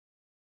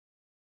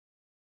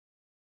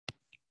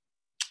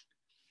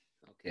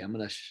Okay, I'm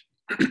going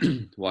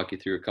to walk you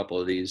through a couple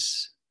of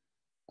these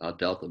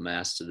delta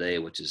mass today,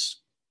 which is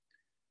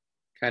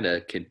kind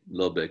of a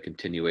little bit of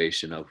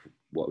continuation of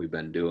what we've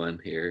been doing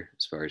here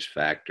as far as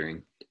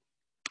factoring.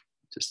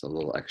 Just a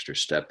little extra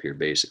step here,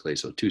 basically.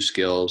 So two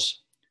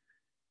skills,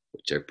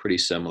 which are pretty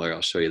similar. I'll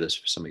show you this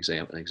some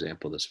example. An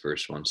example of this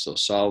first one. So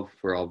solve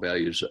for all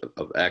values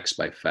of x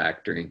by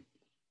factoring.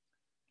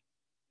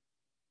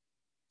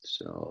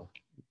 So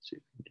let's see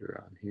if we can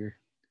draw on here.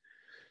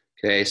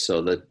 Okay,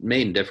 so the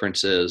main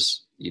difference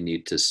is you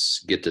need to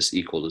get this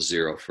equal to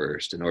 0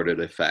 first. In order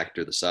to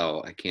factor this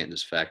out, I can't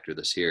just factor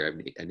this here.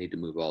 I need to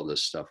move all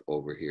this stuff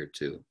over here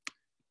too.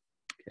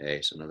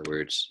 Okay, so in other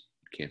words,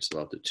 cancel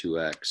out the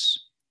 2x.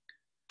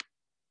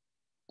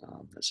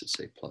 That should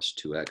say plus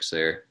 2x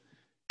there.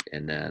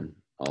 And then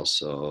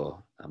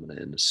also, I'm going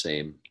to end the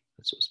same.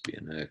 That's supposed to be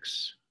an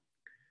x.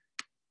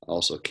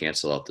 Also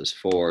cancel out this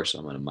 4, so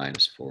I'm going to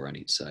minus 4 on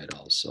each side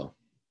also.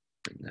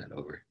 Bring that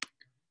over.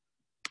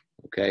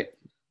 Okay,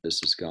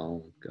 this is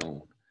gone.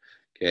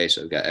 Okay,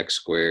 so I've got x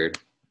squared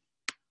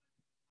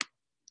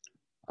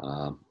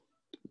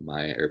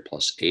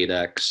plus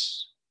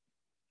 8x.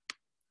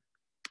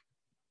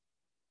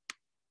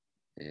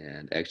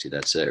 And actually,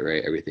 that's it,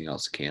 right? Everything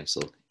else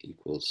canceled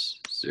equals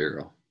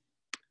 0.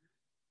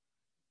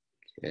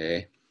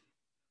 Okay.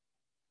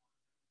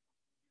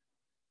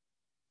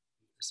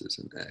 This is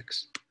an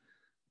x.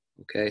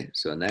 Okay,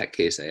 so in that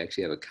case, I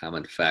actually have a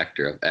common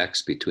factor of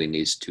x between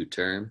these two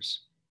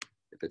terms.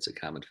 If it's a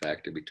common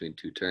factor between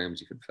two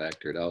terms, you can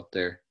factor it out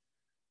there.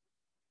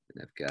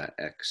 And I've got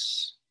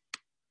x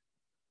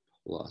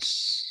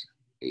plus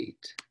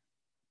 8.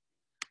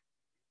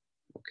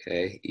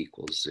 Okay,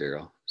 equals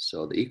 0.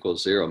 So the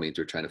equals 0 means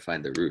we're trying to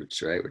find the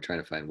roots, right? We're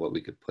trying to find what we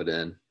could put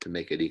in to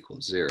make it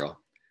equal 0.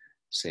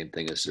 Same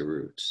thing as the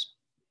roots.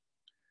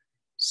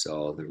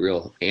 So the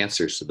real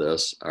answers to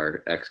this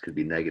are x could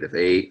be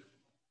 -8,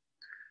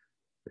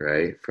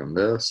 right, from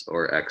this,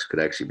 or x could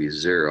actually be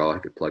 0. I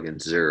could plug in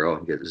 0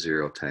 and get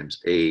 0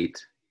 times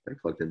 8. If I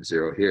plugged in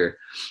 0 here,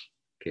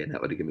 okay, and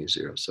that would give me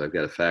 0. So I've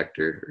got a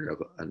factor,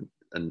 or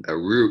a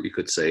root, you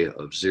could say,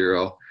 of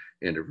 0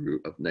 and a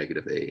root of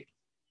 -8.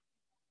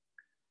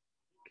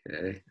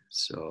 Okay,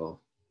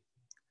 so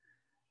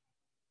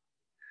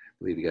I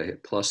believe you got to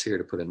hit plus here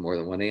to put in more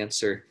than one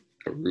answer.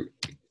 A root,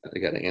 I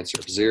got an answer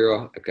of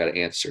 0. I've got an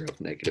answer of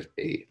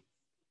 -8.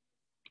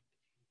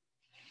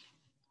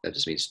 That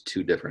just means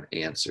two different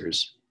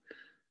answers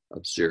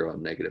of 0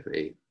 and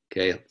 -8.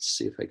 Okay, let's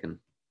see if I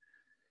can.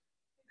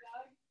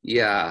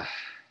 Yeah.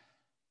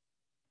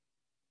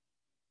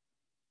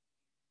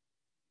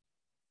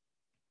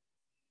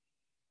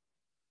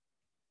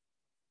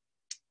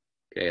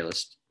 Okay,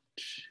 let's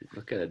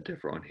look at a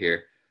different one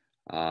here.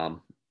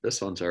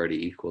 This one's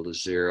already equal to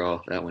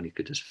 0. That one you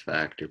could just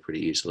factor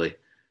pretty easily.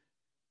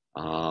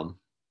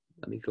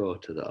 Let me go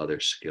to the other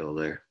skill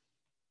there.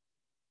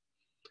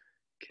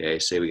 Okay,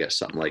 say we got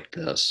something like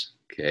this.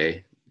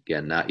 Okay,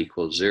 again, not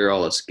equal to 0.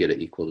 Let's get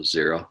it equal to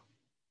 0.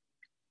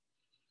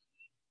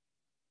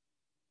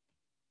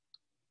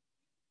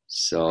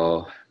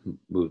 So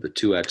move the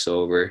 2x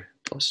over,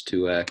 plus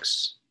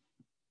 2x.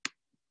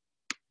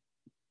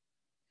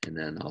 And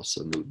then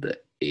also move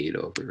the 8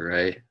 over,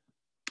 right?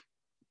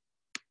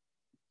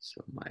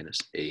 So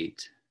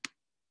 -8.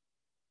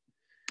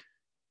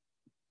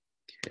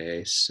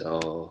 Okay,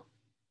 so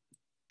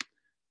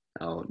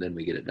now then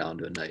we get it down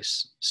to a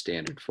nice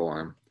standard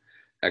form.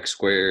 X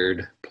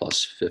squared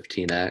plus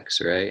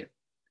 15x, right?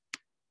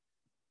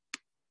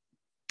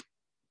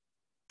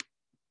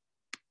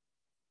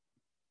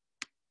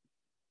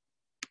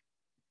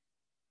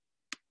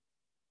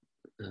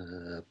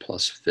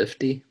 Plus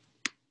 50,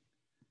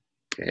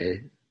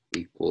 okay,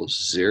 equals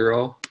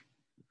 0,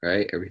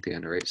 right? Everything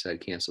on the right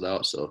side canceled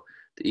out. So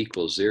the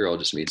equals 0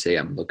 just means, hey,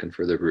 I'm looking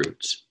for the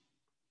roots.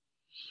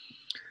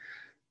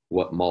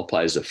 What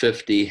multiplies to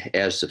 50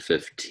 adds to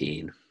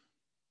 15?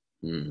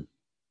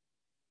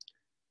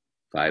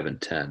 5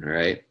 and 10,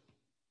 right?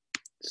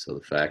 So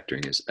the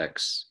factoring is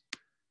x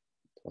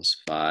plus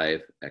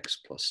 5, x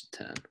plus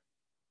 10.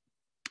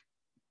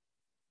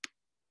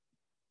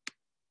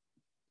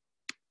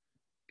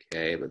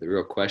 Okay, but the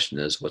real question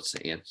is, what's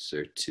the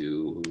answer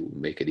to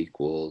make it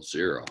equal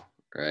 0,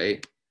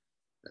 right?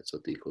 That's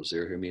what the equal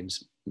 0 here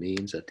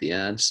means at the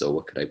end. So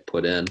what could I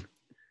put in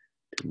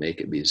to make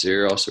it be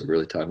 0? So we're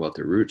really talking about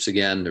the roots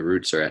again. The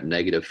roots are at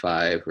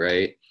 -5,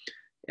 right?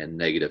 And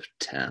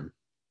 -10.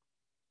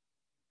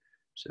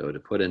 So to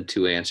put in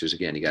two answers,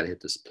 again, you got to hit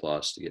this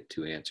plus to get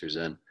two answers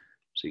in.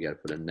 So you got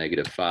to put in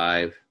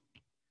 -5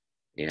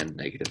 and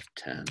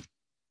 -10,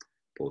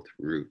 both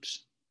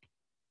roots.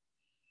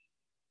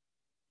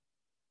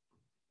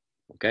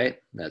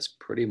 Okay, that's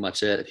pretty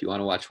much it. If you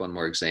want to watch one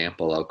more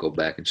example, I'll go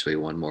back and show you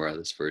one more out of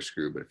this first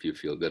group. But if you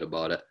feel good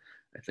about it,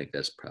 I think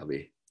that's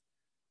probably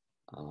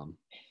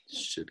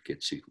should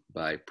get you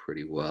by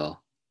pretty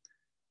well.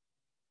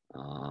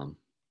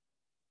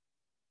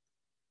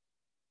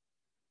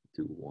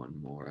 Do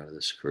one more out of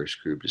this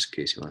first group just in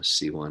case you want to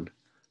see one.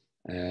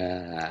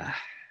 Yeah,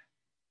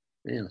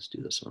 let's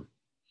do this one.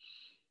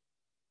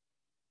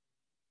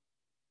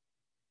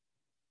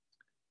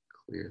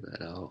 clear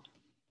that out.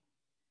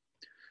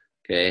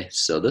 Okay,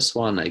 so this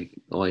one, the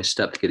only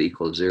step to get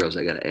equal to 0 is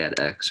I got to add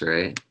x,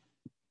 right?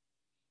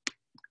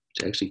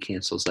 Which actually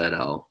cancels that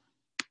out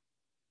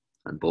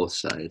on both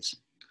sides.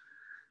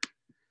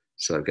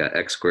 So I've got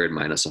x squared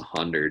minus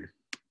 100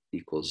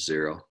 equals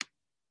 0.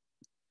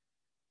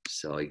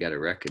 So you got to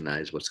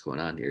recognize what's going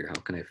on here.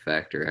 How can I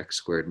factor x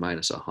squared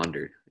minus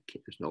 100?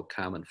 There's no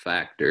common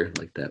factor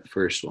like that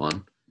first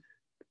one,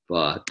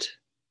 but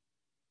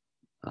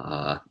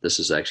this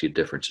is actually a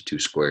difference of two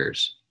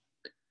squares.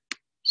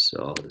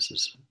 So this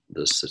is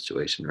this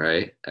situation,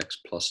 right? X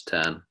plus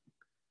 10,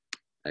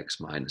 x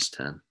minus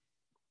 10.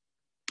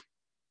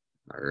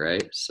 All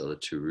right, so the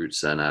two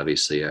roots then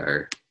obviously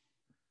are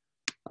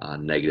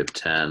negative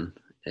 10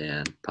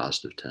 and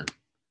positive 10.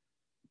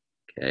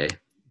 Okay,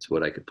 that's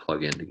what I could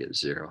plug in to get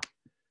 0.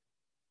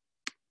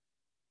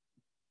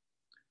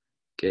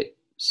 Okay,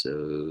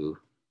 so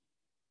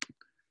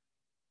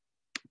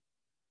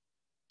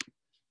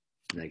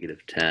negative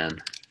 10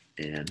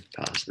 and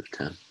positive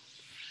 10.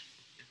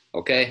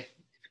 Okay,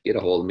 get a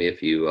hold of me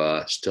if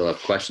you still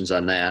have questions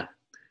on that.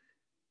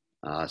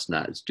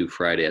 It's due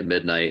Friday at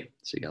midnight,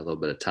 so you got a little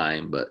bit of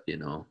time, but you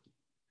know,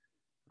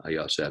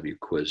 you also have your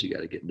quiz you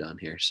got to get done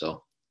here.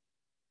 So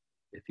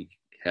if you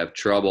have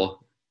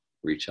trouble,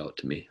 reach out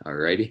to me. All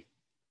righty.